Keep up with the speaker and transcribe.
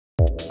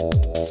Hey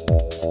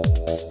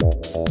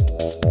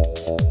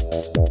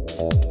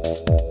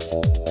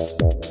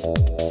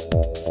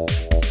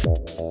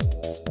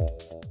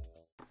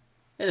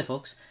there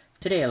folks,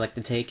 today I'd like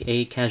to take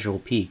a casual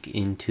peek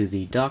into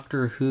the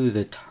Doctor Who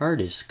The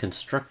TARDIS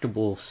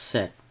constructible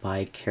set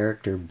by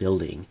character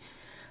building.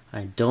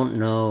 I don't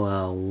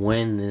know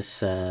when this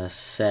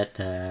set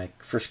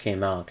first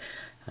came out.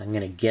 I'm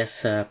going to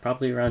guess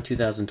probably around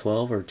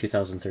 2012 or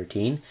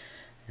 2013.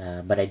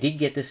 But I did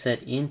get this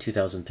set in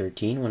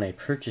 2013 when I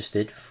purchased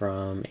it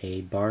from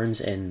a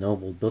Barnes &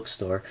 Noble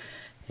bookstore,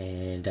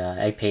 and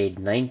I paid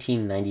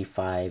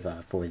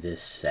 $19.95 for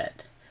this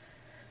set.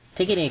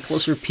 Taking a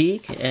closer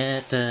peek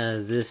at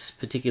this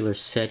particular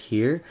set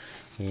here,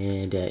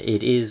 and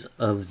it is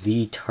of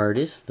the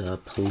TARDIS, the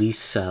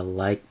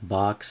police-like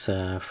box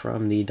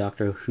from the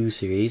Doctor Who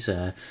series,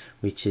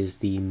 which is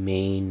the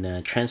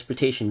main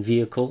transportation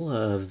vehicle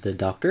of the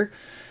Doctor.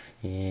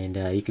 And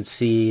you can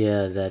see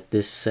that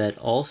this set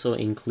also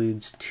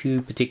includes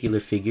two particular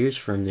figures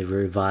from the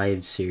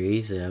revived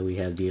series. We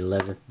have the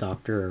 11th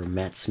Doctor, or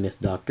Matt Smith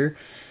Doctor,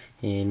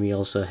 and we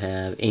also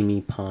have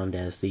Amy Pond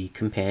as the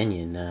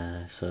companion.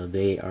 So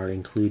they are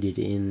included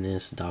in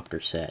this Doctor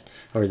set,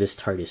 or this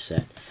TARDIS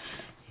set.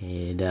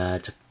 And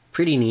it's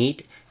pretty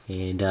neat.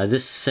 And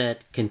this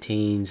set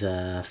contains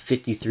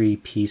 53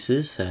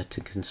 pieces to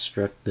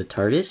construct the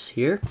TARDIS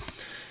here.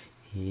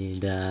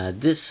 And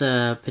this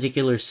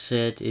particular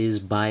set is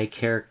by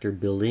Character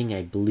Building.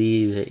 I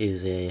believe it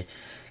is a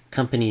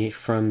company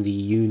from the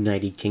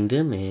United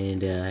Kingdom,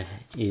 and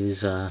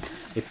is a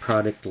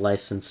product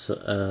license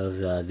of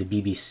the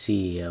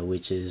BBC,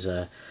 which is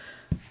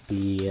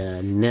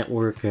the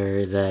network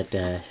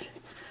that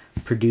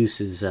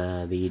produces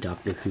the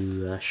Doctor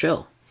Who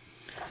show.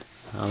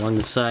 Along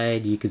the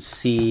side you can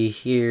see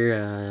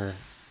here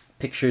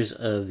pictures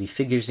of the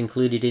figures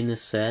included in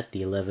this set,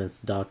 the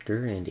 11th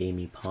Doctor and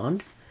Amy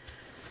Pond.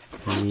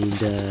 And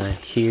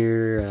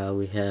here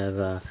we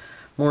have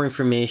more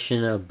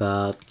information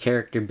about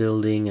character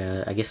building.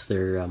 I guess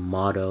their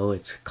motto,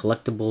 it's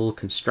collectible,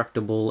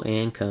 constructible,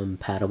 and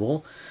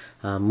compatible.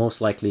 Most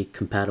likely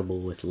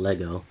compatible with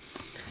Lego.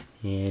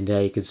 And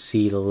you can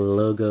see the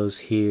logos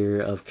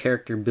here of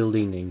Character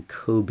Building and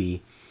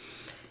Kobe.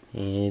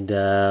 And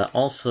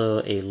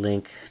also a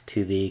link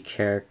to the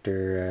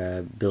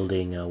character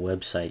building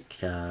website,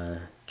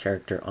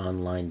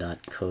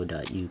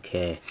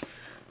 characteronline.co.uk.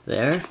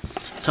 There.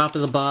 Top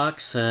of the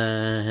box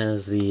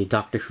has the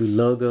Doctor Who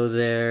logo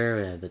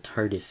there, the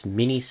TARDIS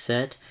Mini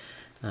set.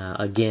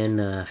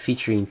 Again,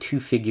 featuring two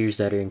figures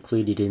that are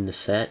included in the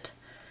set,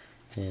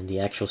 and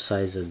the actual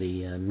size of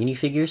the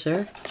minifigures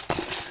there.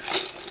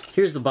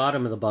 Here's the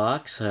bottom of the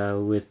box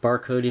with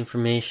barcode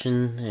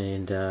information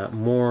and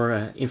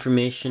more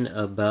information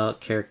about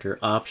character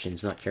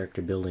options, not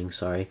character building,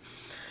 sorry.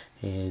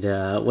 And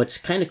what's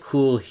kind of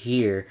cool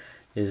here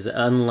is,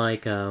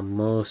 unlike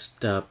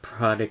most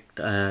product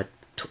and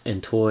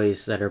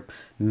toys that are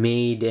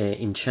made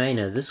in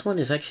China, this one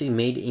is actually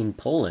made in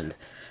Poland,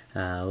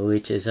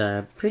 which is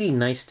pretty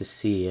nice to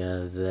see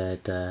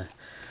that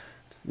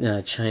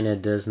China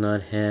does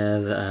not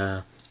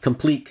have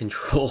complete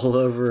control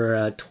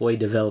over toy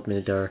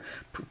development or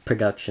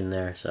production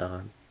there,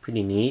 so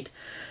pretty neat.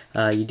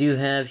 You do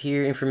have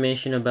here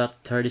information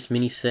about the TARDIS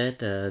mini set,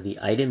 the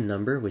item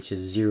number, which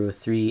is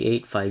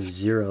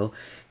 03850,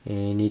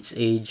 and it's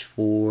aged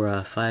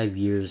for 5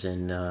 years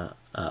and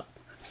up.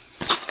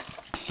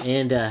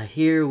 And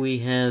here we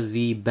have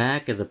the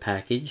back of the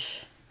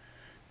package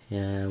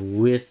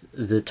with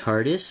the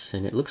TARDIS,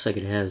 and it looks like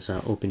it has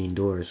opening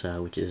doors,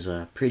 which is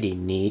pretty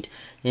neat,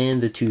 and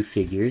the two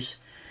figures.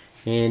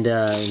 And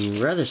in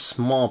rather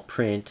small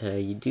print,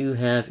 you do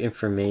have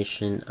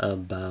information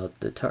about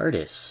the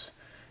TARDIS,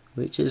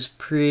 which is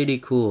pretty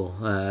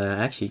cool.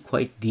 Actually,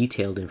 quite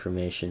detailed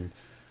information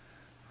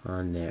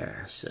on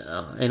there.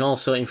 So, and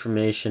also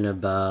information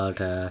about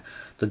the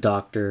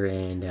Doctor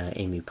and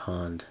Amy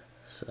Pond.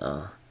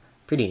 So,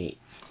 pretty neat.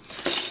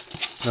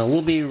 Now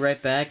we'll be right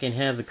back and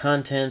have the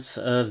contents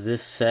of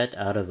this set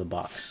out of the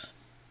box.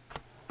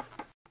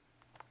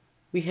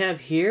 We have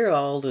here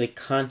all the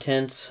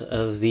contents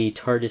of the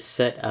TARDIS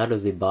set out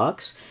of the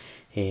box,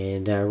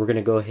 and we're going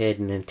to go ahead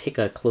and then take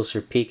a closer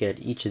peek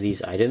at each of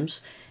these items.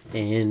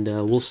 And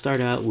we'll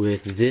start out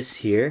with this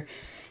here,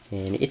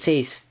 and it's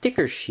a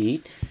sticker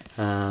sheet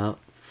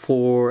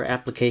for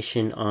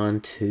application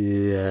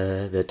onto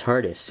the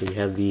TARDIS. So you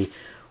have the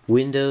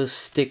Windows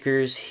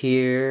stickers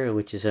here,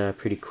 which is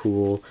pretty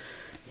cool,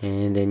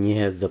 and then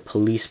you have the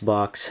police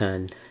box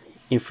and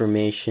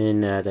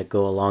information that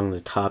go along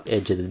the top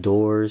edge of the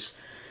doors,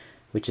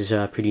 which is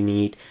pretty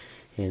neat.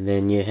 And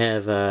then you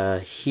have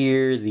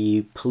here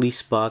the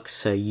police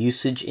box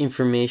usage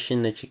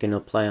information that you can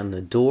apply on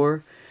the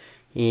door.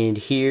 And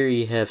here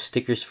you have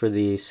stickers for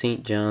the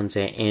St. John's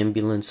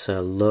Ambulance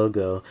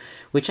logo,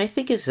 which I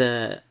think is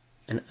a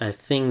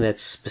thing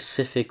that's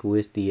specific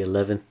with the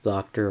 11th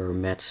Doctor or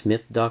Matt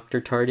Smith Doctor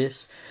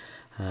TARDIS.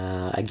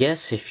 I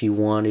guess if you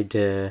wanted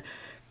to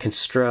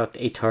construct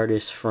a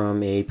TARDIS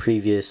from a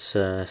previous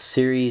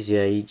series,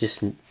 yeah, you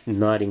just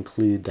not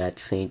include that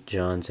St.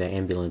 John's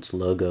Ambulance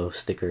logo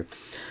sticker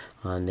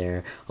on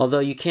there. Although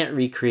you can't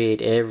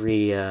recreate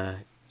every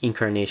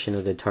incarnation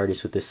of the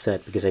TARDIS with this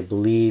set, because I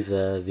believe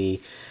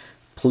the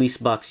police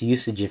box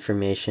usage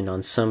information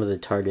on some of the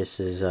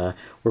TARDISes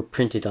were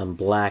printed on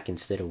black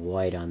instead of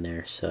white on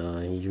there,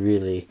 so you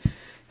really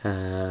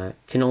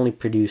can only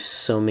produce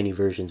so many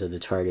versions of the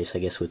TARDIS, I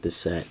guess, with this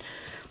set.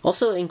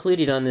 Also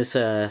included on this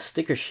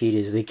sticker sheet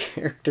is the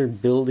character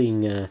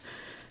building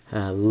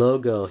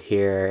logo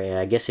here.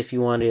 I guess if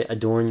you want to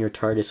adorn your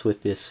TARDIS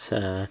with this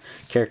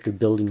character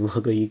building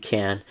logo, you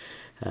can,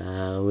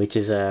 which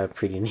is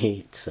pretty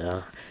neat.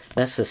 So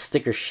that's the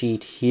sticker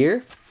sheet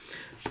here.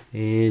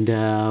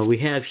 And we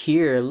have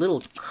here a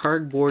little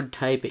cardboard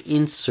type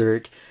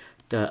insert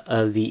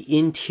of the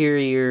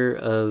interior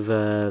of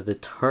the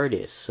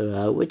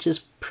TARDIS, which is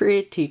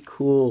pretty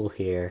cool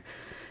here.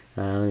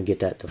 Let me get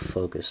that to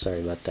focus.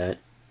 Sorry about that.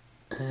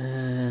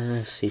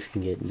 Let's see if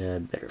we can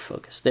get better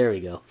focus. There we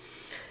go.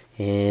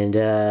 And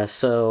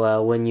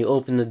so when you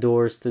open the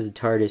doors to the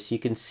TARDIS, you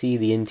can see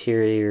the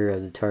interior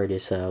of the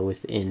TARDIS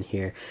within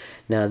here.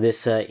 Now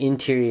this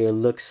interior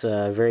looks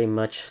very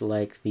much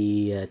like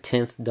the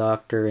 10th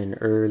Doctor and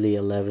early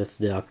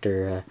 11th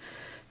Doctor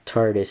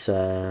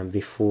TARDIS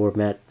before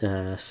Matt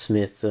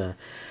Smith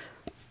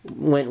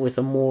went with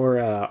a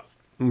more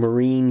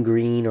marine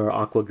green or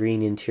aqua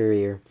green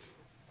interior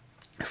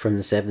from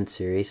the 7th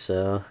series.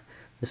 So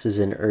this is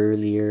an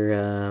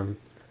earlier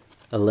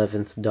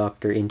 11th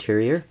Doctor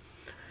interior.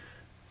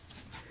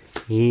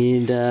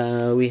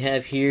 And we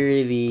have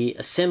here the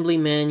assembly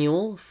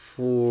manual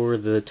for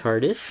the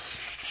TARDIS,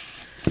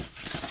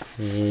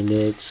 and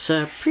it's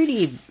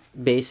pretty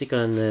basic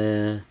on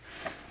the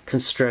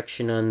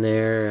construction on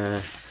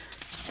there.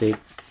 They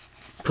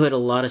put a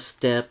lot of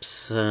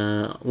steps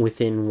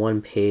within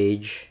one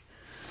page,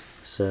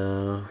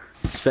 so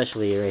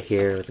especially right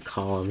here with the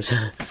columns.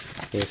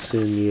 I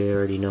assume you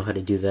already know how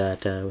to do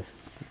that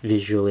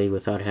visually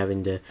without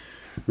having to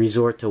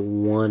resort to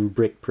one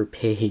brick per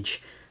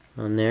page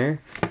on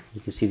there.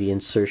 You can see the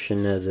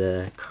insertion of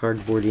the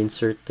cardboard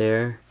insert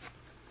there.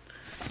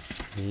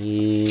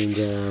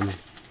 And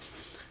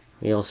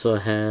we also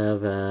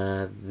have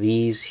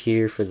these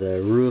here for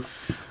the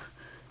roof,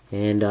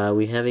 and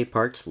we have a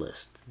parts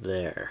list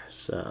there,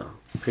 so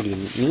pretty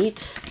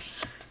neat.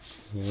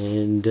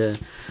 And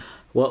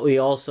what we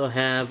also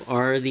have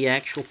are the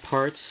actual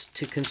parts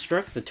to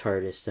construct the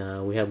TARDIS.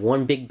 We have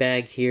one big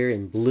bag here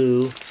in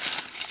blue,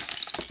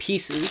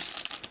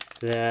 pieces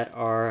that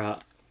are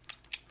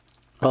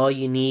all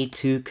you need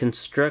to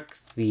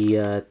construct the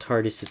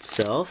TARDIS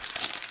itself.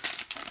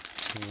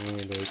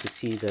 And you can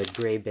see the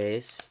gray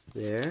base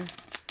there.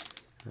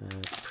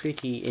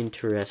 Pretty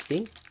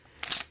interesting.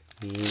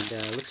 And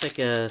looks like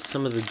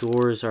some of the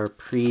doors are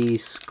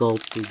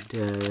pre-sculpted,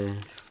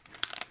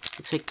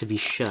 looks like to be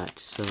shut.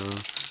 So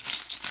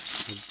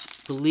I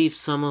believe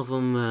some of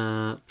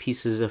them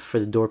pieces for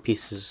the door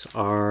pieces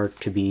are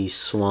to be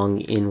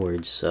swung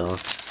inwards. So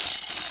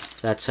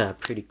that's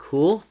pretty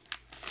cool.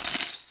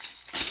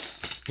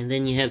 And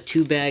then you have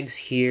two bags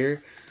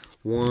here,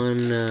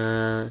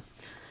 one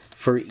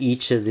for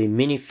each of the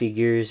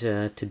minifigures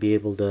to be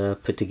able to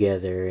put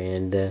together.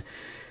 And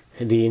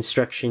the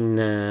instruction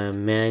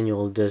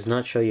manual does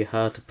not show you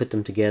how to put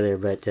them together,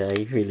 but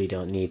you really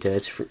don't need to.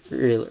 It's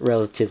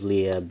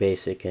relatively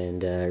basic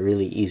and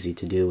really easy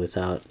to do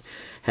without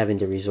having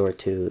to resort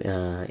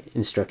to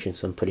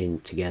instructions on putting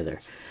them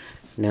together.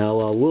 Now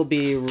we'll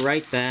be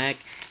right back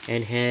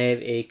and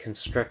have a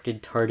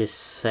constructed TARDIS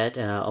set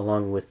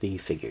along with the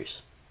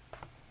figures.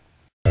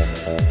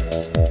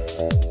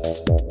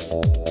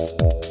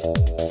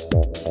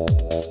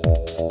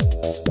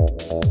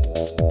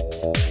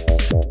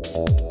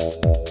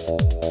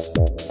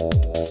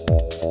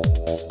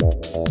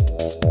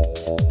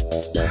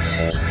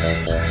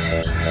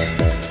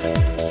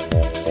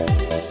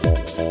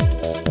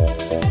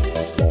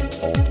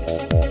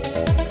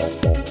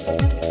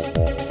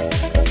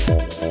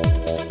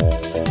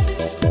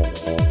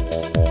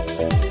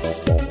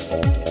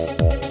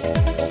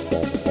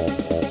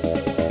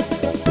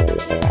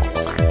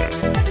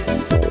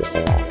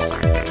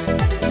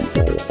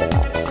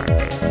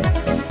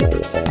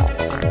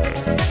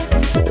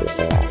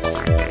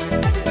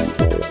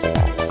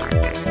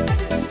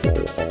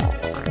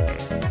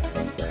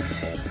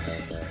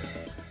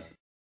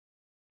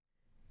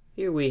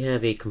 Here we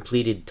have a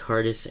completed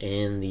TARDIS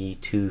and the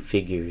two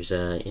figures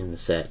in the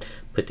set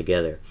put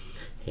together.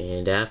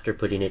 And after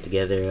putting it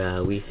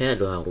together, we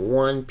had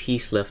one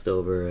piece left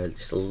over,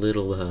 just a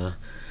little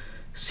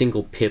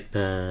single pip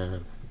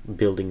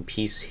building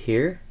piece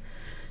here.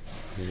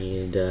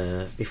 And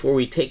before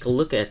we take a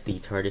look at the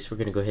TARDIS, we're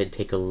going to go ahead and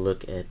take a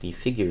look at the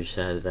figures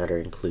that are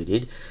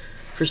included.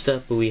 First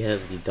up, we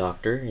have the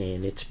Doctor,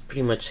 and it's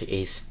pretty much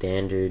a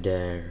standard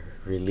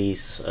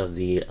release of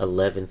the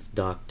 11th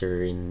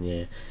Doctor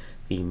in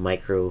the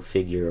micro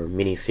figure or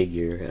mini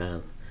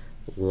figure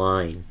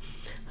line,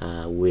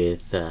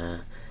 with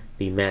the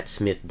the Matt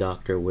Smith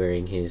Doctor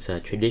wearing his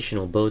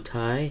traditional bow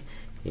tie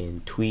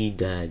and tweed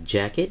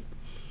jacket,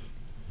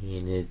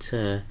 and it's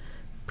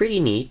pretty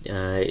neat.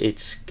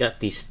 It's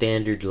got the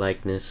standard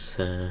likeness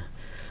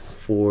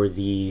for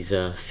these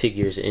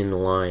figures in the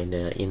line,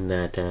 in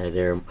that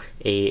they're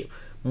a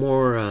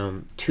more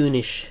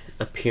toonish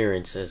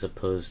appearance as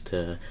opposed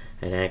to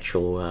an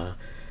actual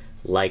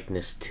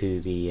likeness to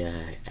the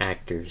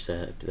actors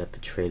that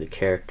portray the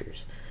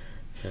characters.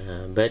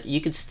 But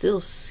you could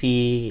still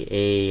see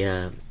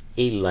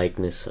a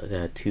likeness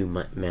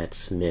to Matt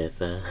Smith,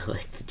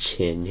 like the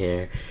chin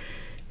hair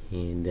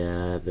and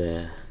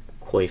the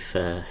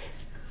coif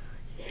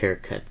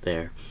haircut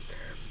there,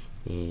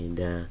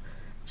 and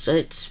so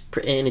it's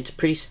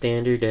pretty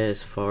standard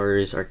as far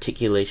as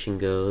articulation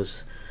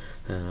goes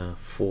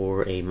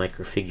for a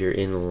microfigure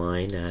in the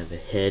line. The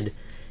head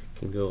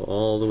can go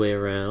all the way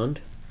around,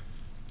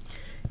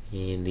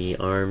 and the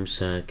arms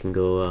can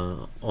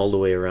go all the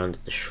way around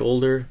at the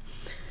shoulder.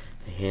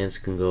 The hands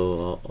can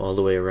go all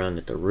the way around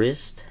at the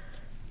wrist,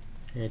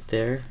 right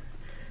there,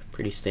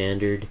 pretty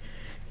standard.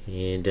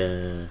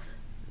 And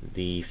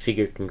the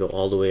figure can go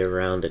all the way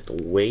around at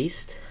the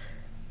waist,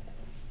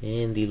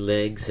 and the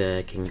legs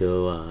can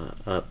go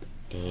up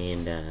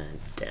and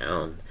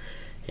down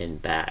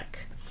and back.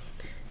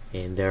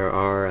 And there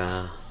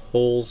are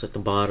holes at the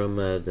bottom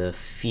of the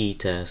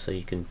feet, so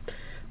you can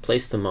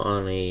place them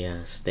on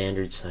a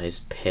standard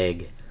sized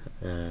peg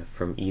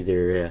from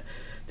either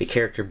the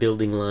character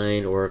building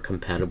line or a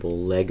compatible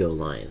Lego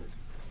line.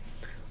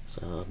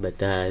 So, but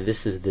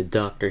this is the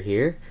Doctor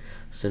here.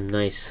 Some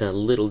nice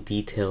little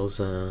details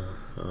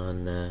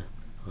on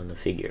the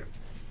figure.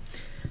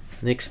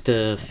 Next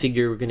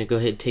figure we're going to go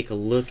ahead and take a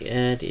look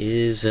at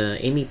is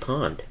Amy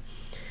Pond,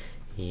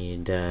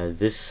 and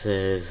this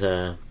is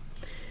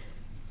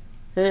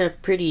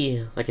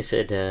pretty, like I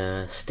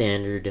said,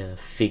 standard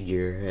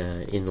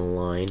figure in the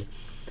line.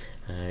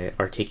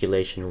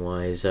 Articulation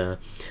wise, I'm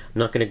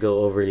not going to go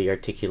over the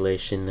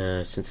articulation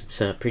since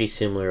it's pretty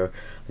similar. I'll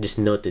just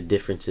note the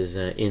differences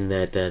in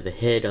that the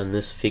head on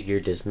this figure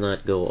does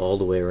not go all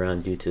the way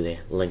around due to the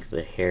length of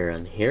the hair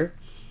on here,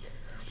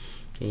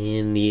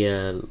 and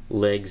the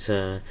legs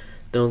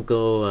don't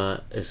go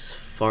as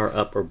far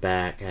up or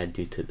back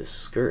due to the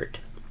skirt.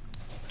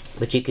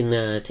 But you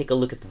can take a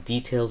look at the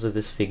details of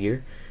this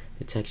figure.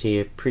 It's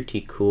actually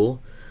pretty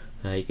cool.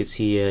 You can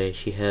see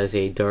she has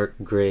a dark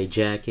gray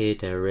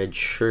jacket, a red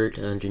shirt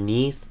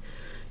underneath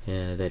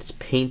that's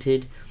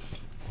painted,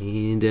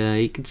 and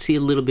you can see a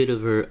little bit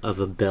of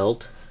a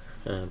belt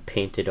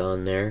painted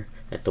on there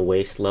at the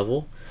waist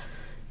level.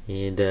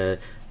 And I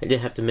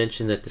did have to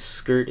mention that the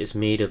skirt is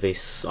made of a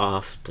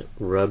soft,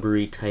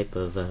 rubbery type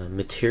of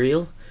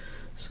material,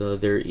 so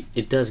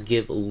it does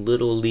give a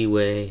little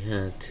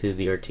leeway to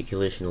the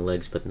articulation of the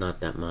legs, but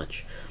not that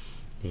much.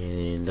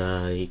 And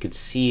you could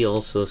see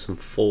also some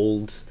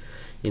folds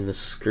in the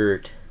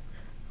skirt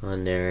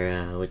on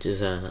there, which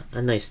is a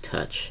nice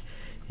touch.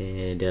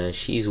 And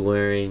she's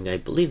wearing, I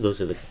believe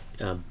those are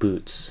the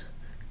boots,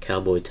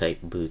 cowboy type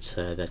boots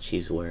that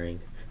she's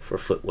wearing for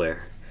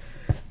footwear.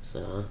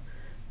 So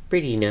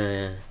pretty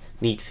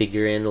neat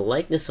figure, and the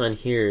likeness on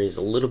here is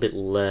a little bit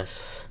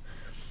less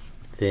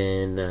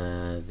than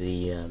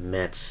the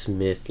Matt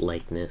Smith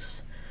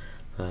likeness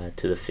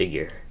to the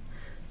figure.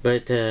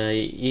 But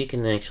you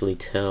can actually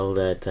tell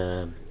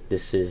that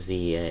this is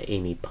the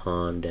Amy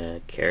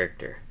Pond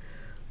character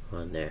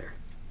on there.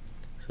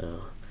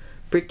 So,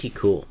 pretty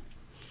cool.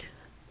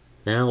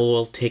 Now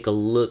we'll take a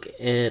look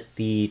at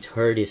the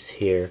TARDIS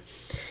here,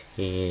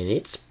 and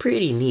it's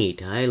pretty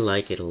neat. I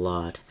like it a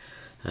lot.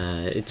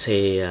 It's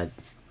a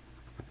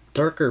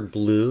darker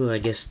blue, I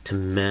guess, to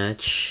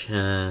match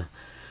the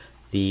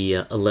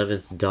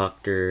 11th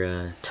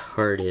Doctor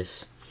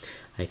TARDIS.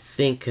 I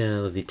think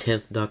the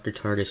 10th Doctor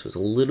TARDIS was a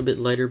little bit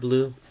lighter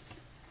blue,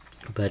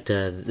 but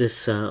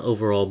this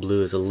overall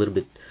blue is a little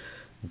bit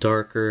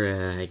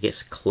darker, I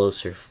guess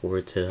closer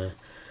forward to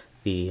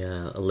the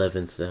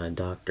 11th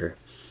Doctor.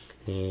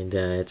 And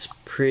it's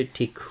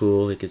pretty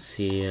cool. You can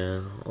see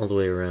all the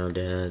way around.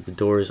 The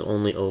doors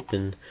only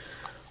open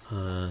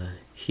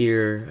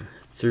here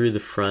through the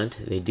front.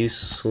 They do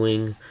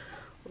swing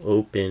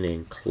open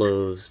and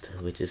closed,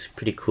 which is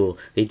pretty cool.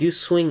 They do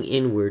swing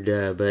inward,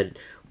 but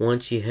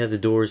once you have the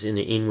doors in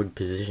the inward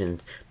position,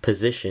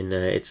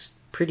 it's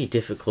pretty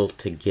difficult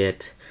to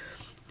get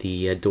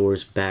the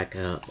doors back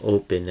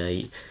open.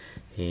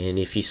 And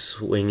if you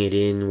swing it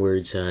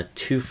inwards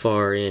too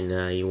far in,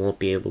 you won't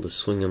be able to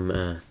swing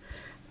them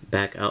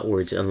back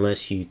outwards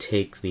unless you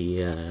take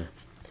the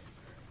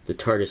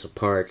TARDIS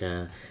apart.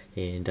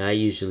 And I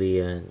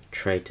usually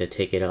try to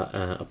take it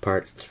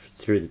apart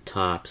through the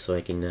top so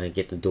I can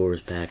get the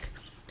doors back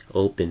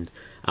open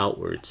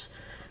outwards.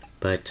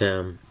 But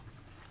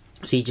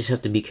so you just have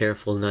to be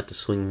careful not to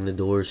swing the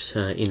doors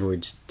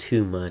inwards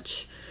too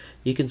much.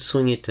 You can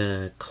swing it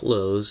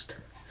closed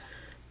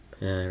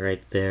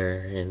right there,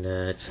 and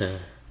it's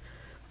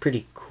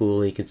pretty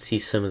cool. You can see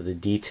some of the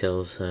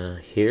details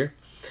here,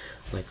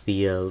 like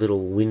the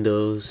little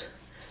windows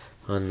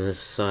on the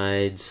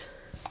sides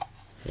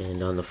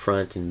and on the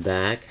front and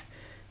back.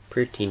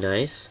 pretty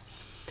nice.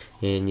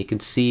 And you can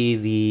see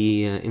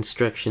the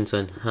instructions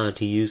on how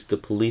to use the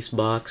police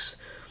box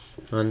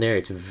on there.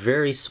 It's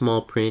very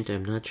small print.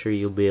 I'm not sure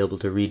you'll be able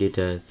to read it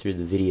through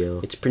the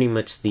video. It's pretty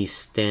much the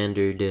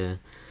standard,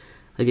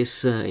 I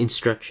guess,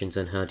 instructions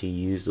on how to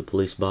use the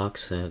police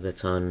box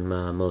that's on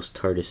most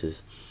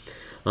TARDISes.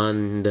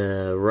 On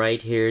the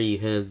right here you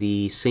have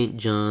the St.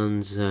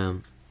 John's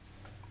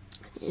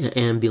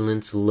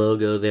ambulance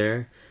logo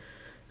there,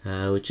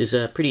 which is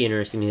pretty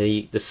interesting.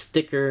 The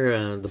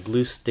sticker, the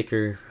blue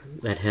sticker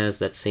that has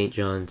that St.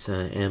 John's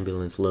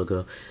ambulance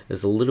logo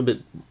is a little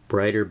bit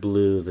brighter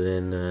blue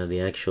than the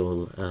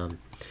actual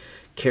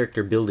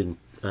character building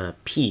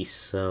piece,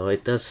 so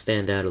it does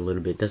stand out a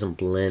little bit. It doesn't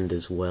blend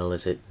as well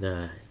as it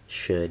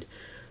should,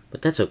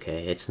 but that's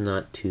okay. It's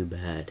not too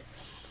bad.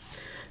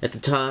 At the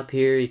top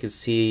here you can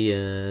see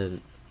the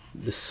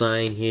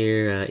sign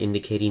here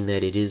indicating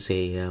that it is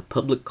a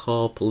public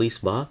call police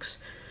box,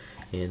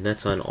 and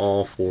that's on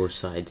all four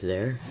sides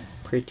there.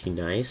 Pretty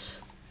nice.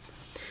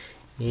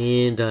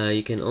 And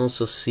you can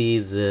also see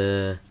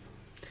the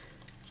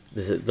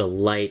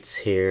lights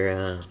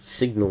here,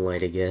 signal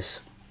light I guess,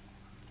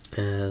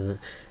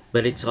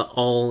 but it's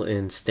all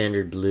in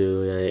standard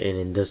blue and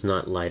it does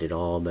not light at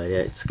all, but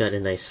it's got a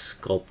nice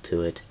sculpt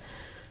to it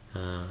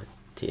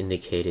to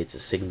indicate it's a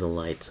signal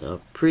light,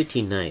 so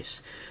pretty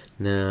nice.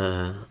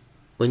 Now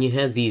when you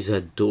have these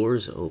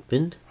doors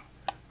opened,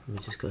 let me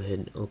just go ahead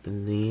and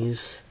open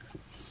these,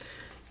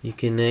 you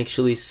can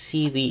actually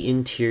see the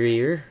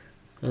interior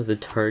of the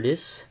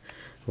TARDIS,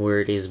 where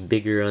it is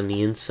bigger on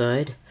the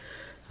inside.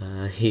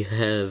 You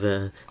have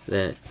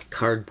that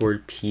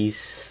cardboard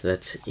piece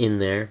that's in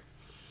there,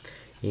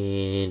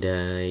 and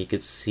you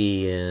can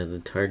see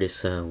the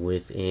TARDIS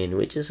within,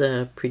 which is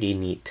a pretty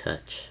neat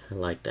touch. I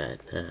like that.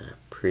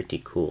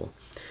 Pretty cool.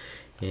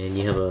 And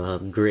you have a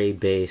gray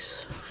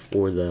base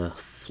for the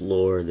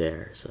floor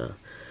there, so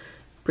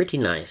pretty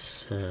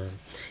nice.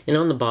 And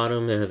on the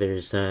bottom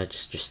there's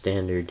just your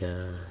standard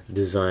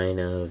design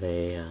of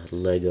a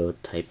Lego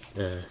type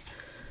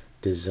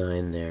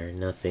design there.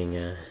 Nothing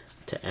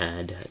to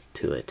add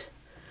to it.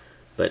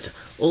 But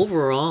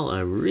overall,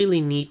 a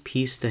really neat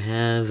piece to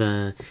have.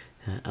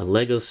 A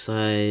Lego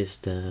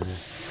sized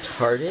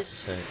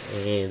TARDIS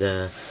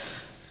and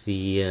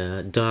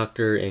the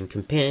Doctor and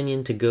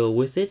Companion to go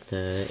with it,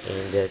 and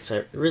it's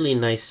a really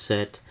nice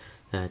set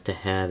to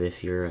have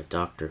if you're a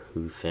Doctor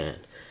Who fan.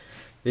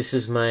 This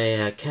is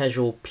my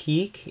casual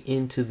peek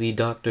into the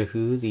Doctor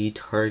Who, the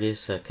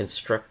TARDIS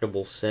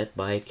constructible set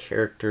by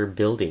Character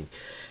Building.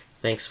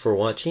 Thanks for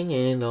watching,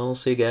 and I'll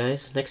see you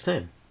guys next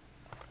time.